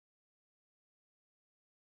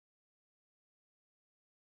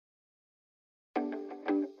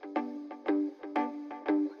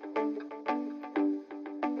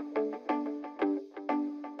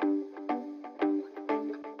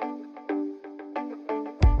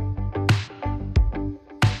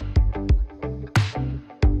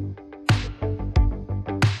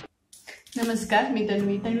नमस्कार, मी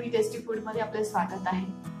Tanvi tasty food मध्ये आपले स्वागत आहे।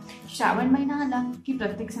 श्रावण महिना आला की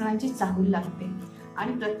प्रत्येक सणाची चाहूल लागते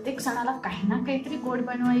आणि प्रत्येक सणाला काही ना काहीतरी गोड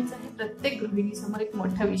बनवायचं हे प्रत्येक गृहिणीसमोर एक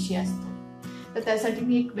मोठा विषय असतो। तर त्यासाठी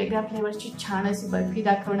मी एक वेगळ्या फ्लेवरची छान अशी बर्फी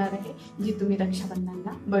दाखवणार आहे जी तुम्ही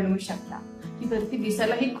रक्षाबंधनाला बनवू शकता। ही बर्फी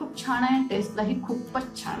दिसायलाही खूप छान आहे, टेस्टलाही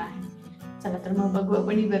खूपच छान आहे। चला तर मग बघू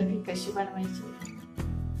आपण ही बर्फी कशी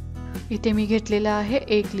बनवायची। इथे मी घेतलेलं आहे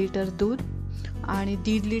 1 लिटर दूध आणि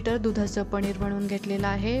 1.5 लिटर दुधाचं पनीर बनवून घेतलेलं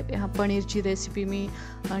आहे। ह्या पनीरची रेसिपी मी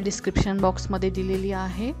डिस्क्रिप्शन बॉक्समध्ये दिलेली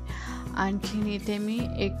आहे। आणखीन इथे मी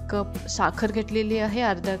 1 कप साखर घेतलेली आहे,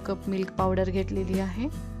 अर्धा कप मिल्क पावडर घेतलेली आहे।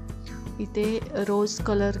 इथे रोज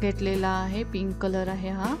कलर घेतलेला आहे, पिंक कलर आहे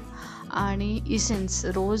हा, आणि इसेन्स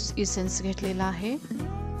रोज इसेन्स घेतलेला आहे।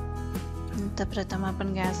 तर प्रथम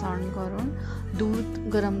आपण गॅस ऑन करून दूध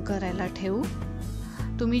गरम करायला ठेवू।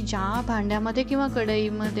 तुम्ही ज्या भांड्यामध्ये किंवा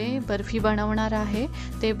कढईमध्ये बर्फी बनवणार आहे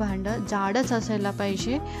ते भांडं जाडच असायला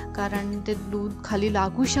पाहिजे, कारण ते दूध खाली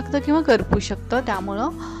लागू शकतं किंवा करपू शकतं।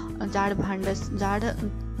 त्यामुळं जाड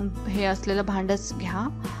हे असलेलं भांडंच घ्या।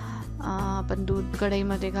 आपण दूध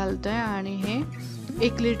कढईमध्ये घालतोय आणि हे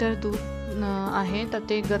 1 लिटर दूध आहे, तर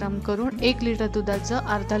ते गरम करून 1 लिटर दुधाचं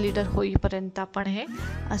अर्धा लिटर होईपर्यंत आपण हे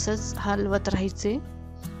असंच हलवत राहायचे,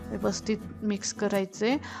 व्यवस्थित मिक्स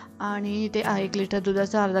करायचे। आणि ते 1 लिटर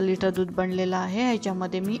दुधाचं अर्धा लिटर दूध बनलेलं आहे।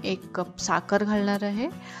 ह्याच्यामध्ये मी 1 कप साखर घालणार आहे।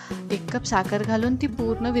 1 कप साखर घालून ती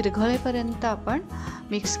पूर्ण विरघळेपर्यंत आपण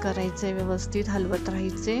मिक्स करायचे, व्यवस्थित हलवत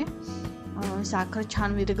राहायचे। साखर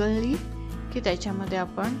छान विरघळली की त्याच्यामध्ये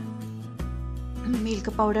आपण मिल्क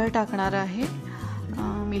पावडर टाकणार आहे।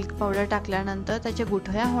 मिल्क पावडर टाकल्यानंतर त्याच्या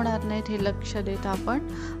गुठळ्या होणार नाहीत हे लक्ष देत आपण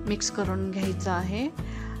मिक्स करून घ्यायचं आहे।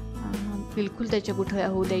 बिलकुल त्याच्या गुठळ्या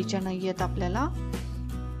होऊ द्यायच्या नाही आहेत आपल्याला।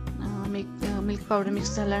 मिल्क पावडर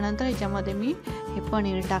मिक्स झाल्यानंतर याच्यामध्ये मी हे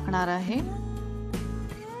पनीर टाकणार आहे।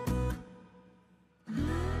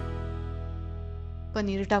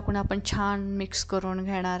 पनीर टाकून आपण छान मिक्स करून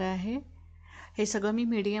घेणार आहे। हे सगळं मी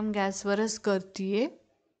मीडियम गॅसवरच करतेय।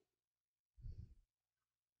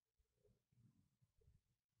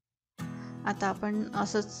 आता आपण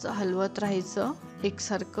असंच हलवत राहायचं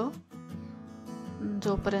एकसारखं,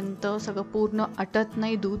 जोपर्यंत सगळं पूर्ण आटत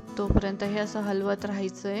नाही दूध तोपर्यंत हे असं हलवत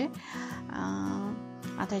राहायचं आहे।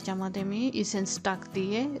 आता ह्याच्यामध्ये मी इसेन्स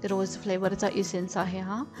टाकते, रोज फ्लेवरचा इसेन्स आहे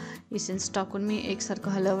हा। इसेन्स टाकून मी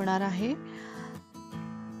एकसारखं हलवणार आहे।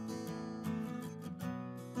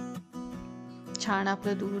 छान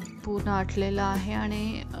आपलं दूध पूर्ण आटलेलं आहे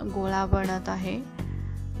आणि गोळा बनत आहे।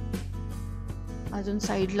 अजून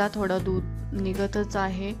साईडला थोडं दूध निघतच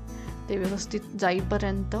आहे, ते व्यवस्थित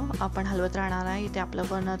जाईपर्यंत आपण हलवत राहणार आहे। इथे आपलं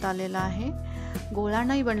बनत आलेलं आहे। गोळा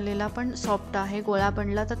नाही बनलेला पण सॉफ्ट आहे। गोळा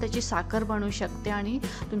बनला तर त्याची साखर बनू शकते आणि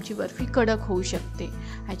तुमची बर्फी कडक होऊ शकते।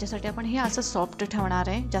 ह्याच्यासाठी आपण हे असं सॉफ्ट ठेवणार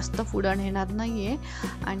आहे, जास्त फुडण येणार नाही आहे।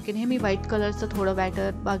 आणखीन हे मी व्हाईट कलरचं थोडं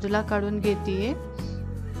बॅटर बाजूला काढून घेते,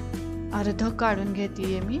 अर्ध काढून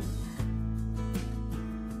घेते मी।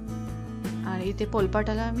 आणि इथे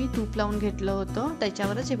पोलपाटाला मी तूप लावून घेतलं होतं,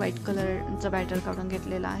 त्याच्यावरच हे व्हाईट कलरचं बॅटर काढून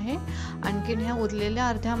घेतलेलं आहे। आणखीन ह्या उरलेल्या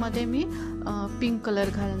अर्ध्यामध्ये मी पिंक कलर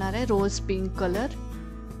घालणार आहे, रोज पिंक कलर,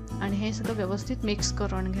 आणि हे सगळं व्यवस्थित मिक्स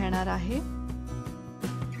करून घेणार आहे।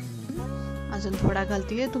 अजून थोडा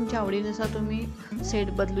घालते, तुमच्या आवडीनुसार तुम्ही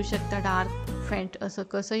शेड बदलू शकता, डार्क फेंट असं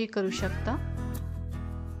कसंही करू शकता।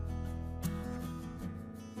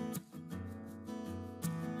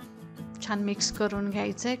 छान मिक्स करून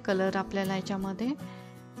घ्यायचं आहे कलर आपल्याला याच्यामध्ये।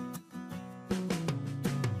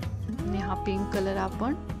 आणि हा पिंक कलर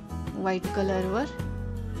आपण व्हाईट कलरवर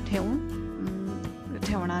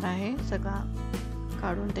ठेवणार आहे, सगळा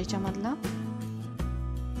काढून त्याच्यामधला।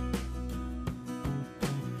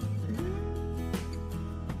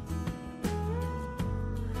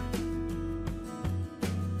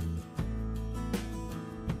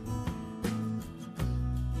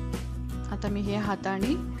 आता मी हे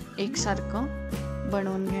हाताने एकसारखं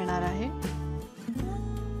बनवून घेणार आहे,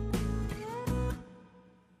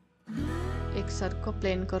 एकसारखं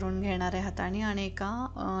प्लेन करून घेणार आहे हाताने। आणि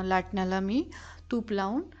एका लाटण्याला मी तूप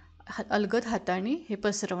लावून अलगद हाताने हे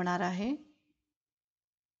पसरवणार आहे।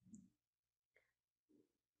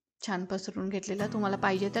 छान पसरून घेतलेला, तुम्हाला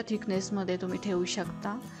पाहिजे त्या थिकनेसमध्ये तुम्ही ठेवू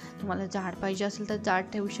शकता। तुम्हाला जाड पाहिजे असेल तर जाड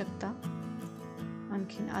ठेवू शकता।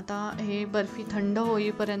 आणखीन आता हे बर्फी थंड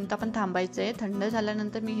होईपर्यंत आपण थांबायचं आहे। थंड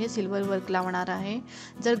झाल्यानंतर मी हे सिल्वर वर्क लावणार आहे।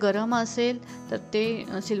 जर गरम असेल तर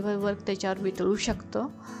ते सिल्वर वर्क त्याच्यावर वितळू शकतं,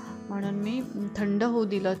 म्हणून मी थंड होऊ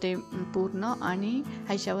दिलं ते पूर्ण, आणि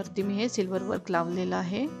ह्याच्यावरती मी हे सिल्वर वर्क लावलेलं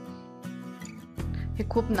आहे। हे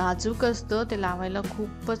खूप नाजूक असतं, ते लावायला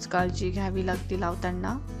खूपच काळजी घ्यावी लागते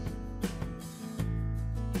लावताना।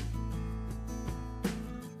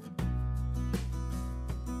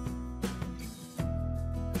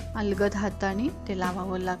 अलगद हाताने ते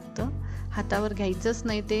लावावं लागतं. हातावर घ्यायचंच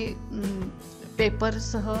नाही, ते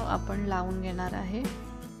पेपरसह आपण लावून घेणार आहे.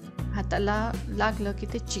 हाताला लागलं की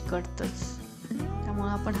ते चिकटतंच, त्यामुळे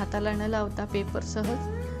आपण हाताला न लावता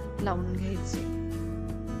पेपरसहच लावून घ्यायचे.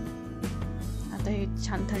 आता हे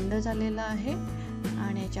छान थंड झालेलं आहे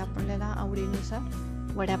आणि याच्या आपल्याला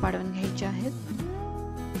आवडीनुसार वड्या पाडून घ्यायच्या आहेत.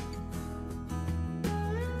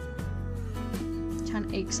 छान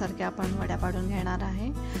एकसारख्या आपण वड्या पाडून घेणार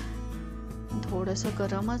आहे. थोडंसं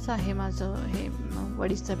गरमच आहे माझं हे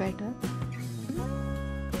वडीचं बॅटर.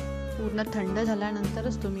 पूर्ण थंड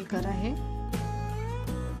झाल्यानंतरच तुम्ही करा हे.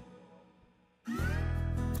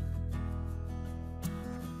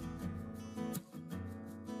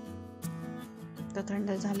 तर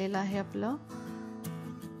थंड झालेलं आहे आपलं.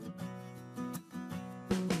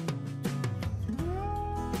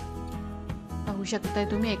 पाहू शकताय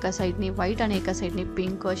तुम्ही, एका साईडने व्हाईट आणि एका साईडने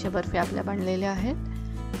पिंक अशा बर्फी आपल्या बनलेल्या आहेत.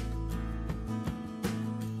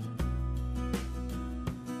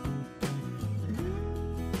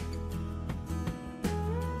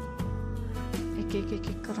 एक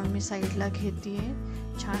एक करून मी साईडला घेतेय.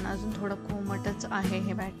 छान अजून थोडं कोमटच आहे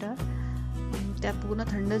हे बॅटर. त्या पूर्ण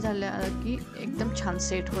थंड झाल्या की एकदम छान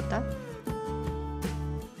सेट होतात.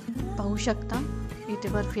 पाहू शकता इथे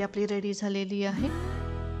बर्फी आपली रेडी झालेली आहे.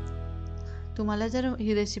 तुम्हाला जर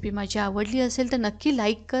ही रेसिपी माझी आवडली असेल तर नक्की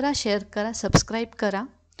लाईक करा, शेअर करा, सबस्क्राईब करा.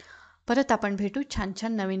 परत आपण भेटू छान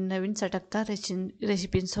छान नवीन नवीन चटकदार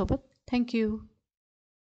रेसिपींसोबत. थँक्यू.